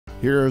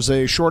Here's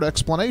a short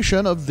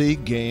explanation of the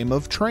Game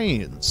of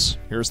Trains.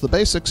 Here's the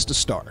basics to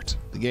start.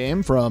 The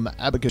game from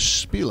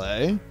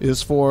AbacusSpiele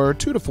is for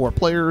 2 to 4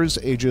 players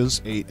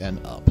ages 8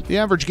 and up. The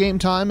average game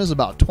time is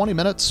about 20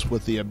 minutes,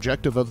 with the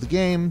objective of the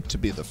game to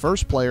be the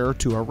first player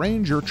to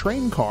arrange your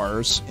train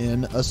cars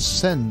in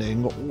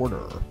ascending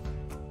order.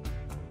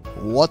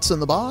 What's in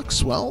the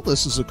box? Well,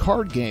 this is a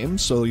card game,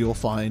 so you'll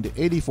find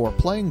 84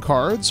 playing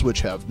cards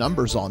which have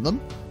numbers on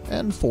them,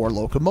 and 4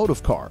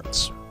 locomotive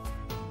cards.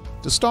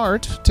 To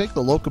start, take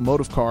the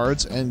locomotive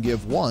cards and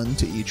give 1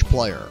 to each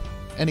player.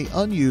 Any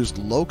unused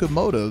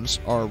locomotives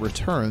are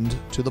returned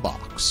to the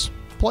box.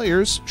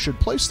 Players should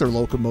place their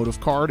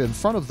locomotive card in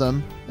front of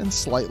them and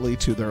slightly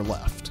to their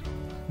left.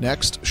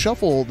 Next,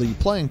 shuffle the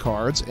playing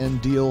cards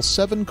and deal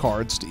 7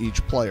 cards to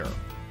each player.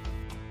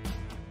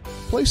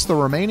 Place the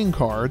remaining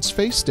cards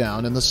face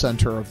down in the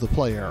center of the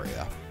play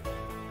area.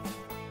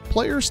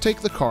 Players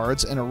take the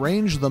cards and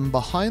arrange them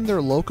behind their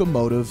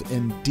locomotive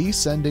in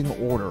descending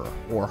order,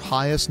 or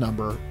highest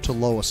number to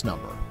lowest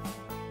number.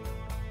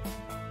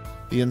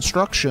 The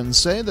instructions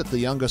say that the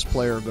youngest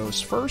player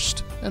goes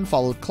first and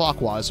followed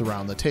clockwise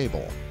around the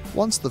table.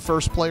 Once the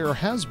first player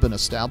has been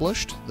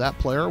established, that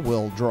player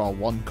will draw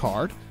 1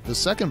 card, the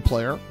second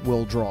player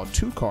will draw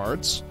 2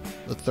 cards,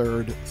 the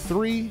third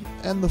 3,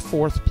 and the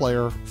fourth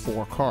player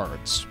 4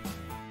 cards.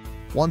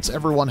 Once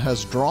everyone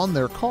has drawn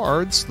their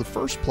cards, the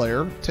first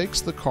player takes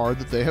the card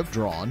that they have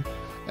drawn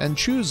and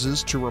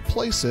chooses to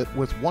replace it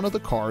with one of the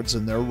cards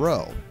in their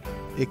row.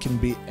 It can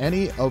be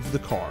any of the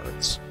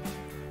cards.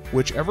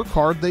 Whichever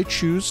card they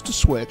choose to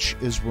switch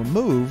is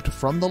removed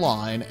from the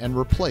line and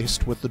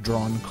replaced with the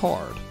drawn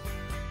card.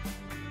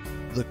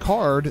 The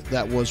card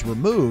that was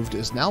removed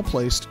is now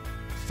placed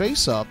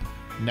face up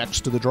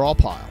next to the draw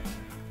pile.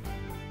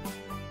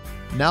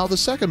 Now the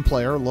second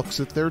player looks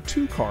at their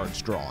 2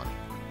 cards drawn.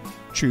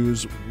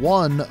 Choose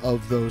one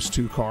of those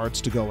 2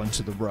 cards to go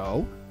into the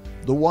row.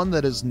 The one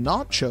that is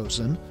not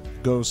chosen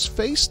goes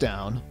face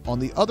down on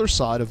the other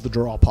side of the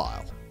draw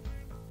pile.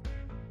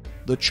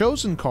 The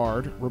chosen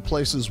card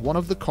replaces one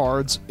of the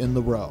cards in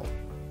the row.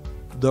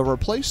 The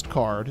replaced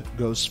card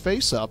goes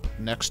face up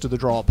next to the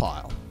draw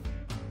pile.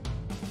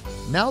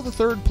 Now the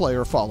third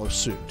player follows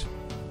suit.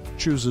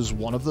 Chooses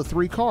one of the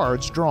 3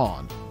 cards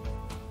drawn.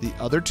 The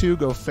other 2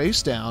 go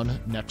face down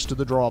next to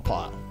the draw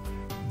pile.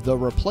 The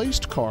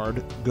replaced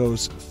card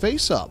goes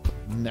face up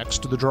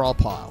next to the draw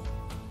pile,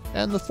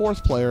 and the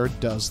fourth player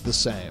does the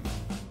same.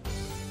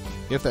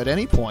 If at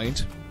any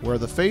point, where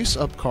the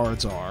face-up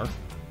cards are,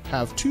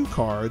 have 2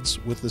 cards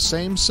with the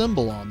same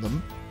symbol on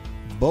them,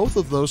 both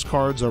of those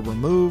cards are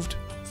removed,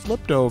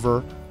 flipped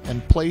over,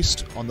 and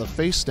placed on the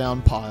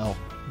face-down pile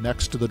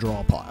next to the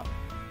draw pile.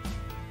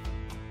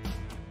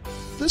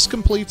 This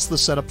completes the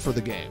setup for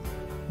the game.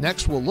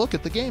 Next, we'll look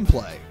at the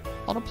gameplay.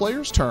 On a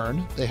player's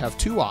turn, they have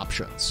 2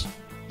 options.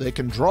 They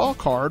can draw a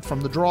card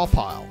from the draw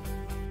pile.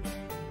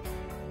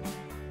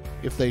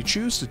 If they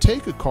choose to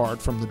take a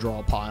card from the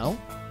draw pile,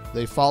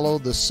 they follow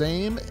the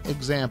same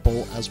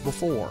example as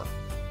before.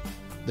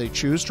 They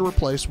choose to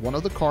replace one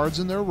of the cards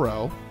in their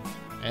row,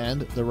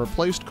 and the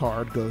replaced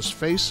card goes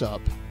face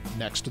up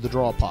next to the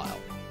draw pile.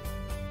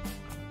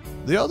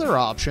 The other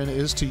option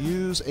is to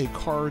use a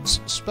card's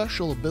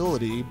special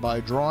ability by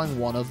drawing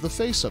one of the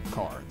face-up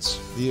cards.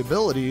 The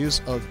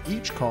abilities of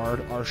each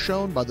card are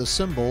shown by the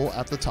symbol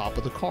at the top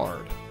of the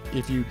card.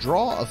 If you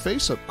draw a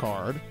face-up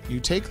card, you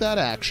take that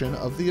action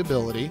of the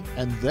ability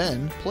and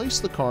then place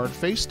the card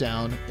face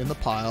down in the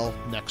pile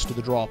next to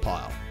the draw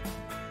pile.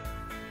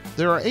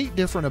 There are 8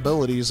 different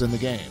abilities in the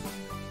game.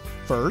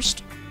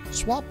 First,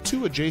 swap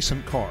 2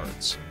 adjacent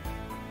cards.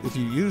 If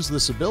you use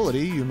this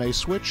ability, you may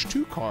switch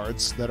 2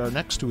 cards that are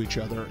next to each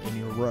other in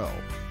your row.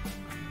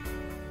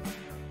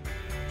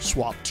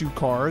 Swap 2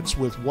 cards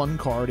with 1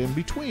 card in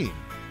between.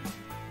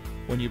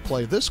 When you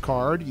play this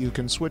card, you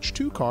can switch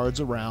 2 cards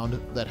around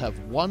that have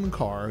 1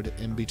 card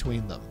in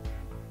between them.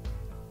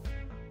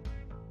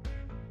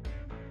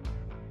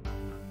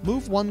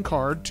 Move 1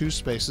 card 2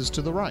 spaces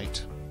to the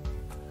right.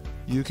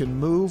 You can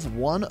move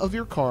one of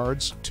your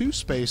cards 2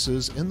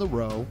 spaces in the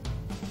row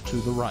to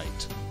the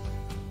right.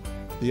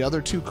 The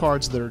other 2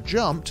 cards that are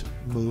jumped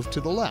move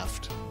to the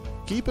left.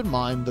 Keep in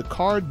mind the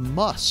card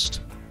must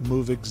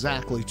move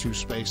exactly 2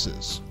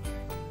 spaces.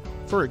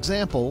 For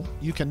example,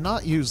 you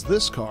cannot use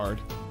this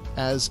card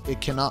as it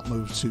cannot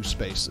move 2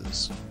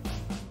 spaces.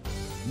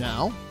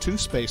 Now, 2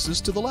 spaces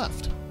to the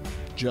left.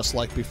 Just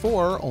like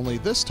before, only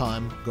this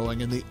time going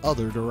in the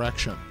other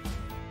direction.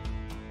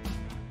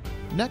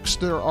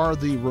 Next, there are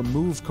the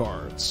remove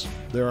cards.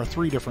 There are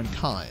 3 different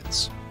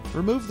kinds.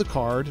 Remove the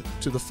card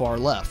to the far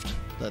left.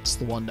 That's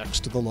the one next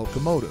to the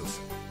locomotive.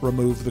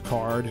 Remove the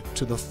card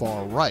to the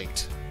far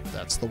right.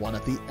 That's the one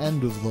at the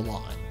end of the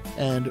line.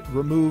 And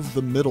remove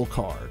the middle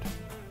card.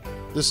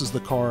 This is the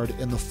card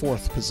in the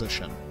 4th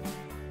position.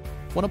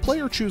 When a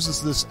player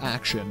chooses this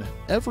action,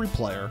 every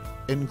player,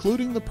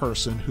 including the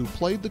person who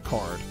played the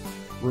card,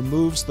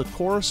 removes the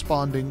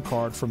corresponding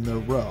card from their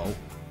row,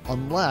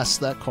 unless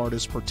that card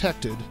is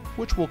protected,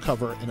 which we'll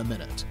cover in a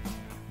minute.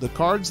 The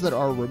cards that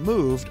are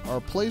removed are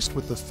placed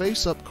with the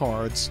face-up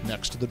cards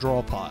next to the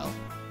draw pile.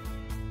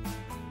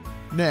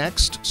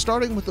 Next,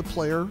 starting with the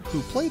player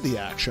who played the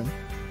action,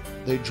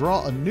 they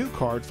draw a new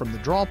card from the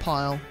draw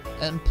pile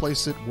and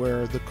place it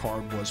where the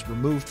card was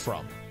removed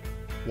from.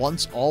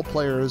 Once all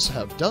players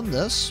have done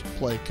this,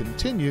 play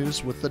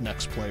continues with the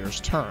next player's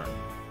turn.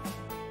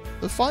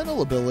 The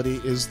final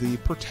ability is the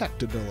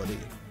Protect ability.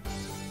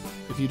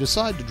 If you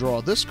decide to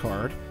draw this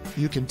card,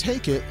 you can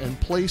take it and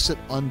place it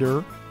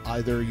under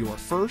either your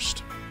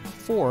first,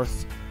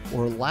 fourth,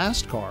 or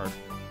last card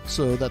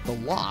so that the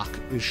lock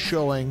is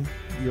showing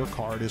your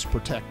card is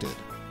protected.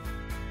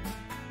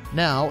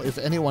 Now, if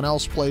anyone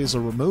else plays a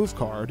remove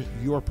card,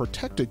 your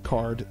protected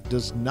card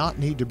does not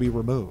need to be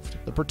removed.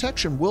 The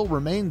protection will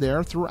remain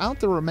there throughout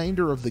the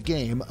remainder of the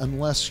game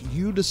unless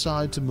you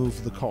decide to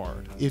move the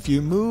card. If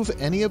you move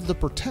any of the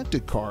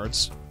protected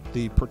cards,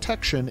 the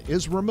protection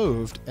is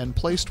removed and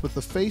placed with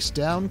the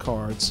face-down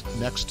cards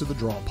next to the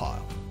draw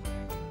pile.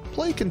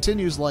 Play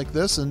continues like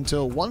this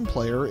until one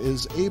player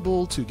is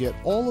able to get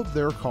all of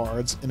their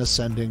cards in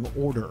ascending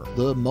order.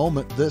 The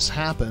moment this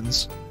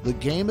happens, the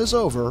game is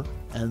over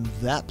and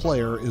that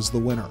player is the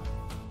winner.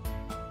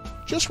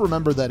 Just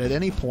remember that at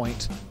any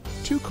point,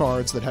 two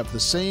cards that have the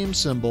same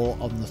symbol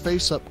on the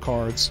face-up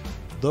cards,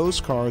 those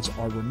cards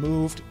are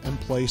removed and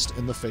placed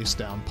in the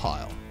face-down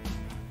pile.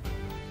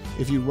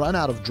 If you run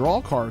out of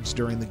draw cards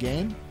during the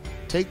game,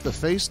 take the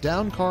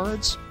face-down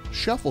cards,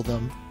 shuffle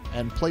them,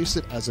 and place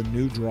it as a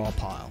new draw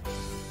pile.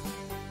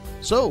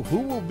 So, who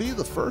will be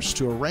the first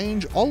to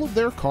arrange all of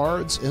their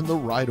cards in the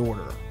right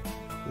order?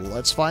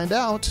 Let's find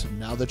out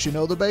now that you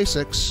know the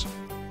basics.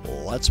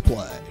 Let's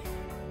play.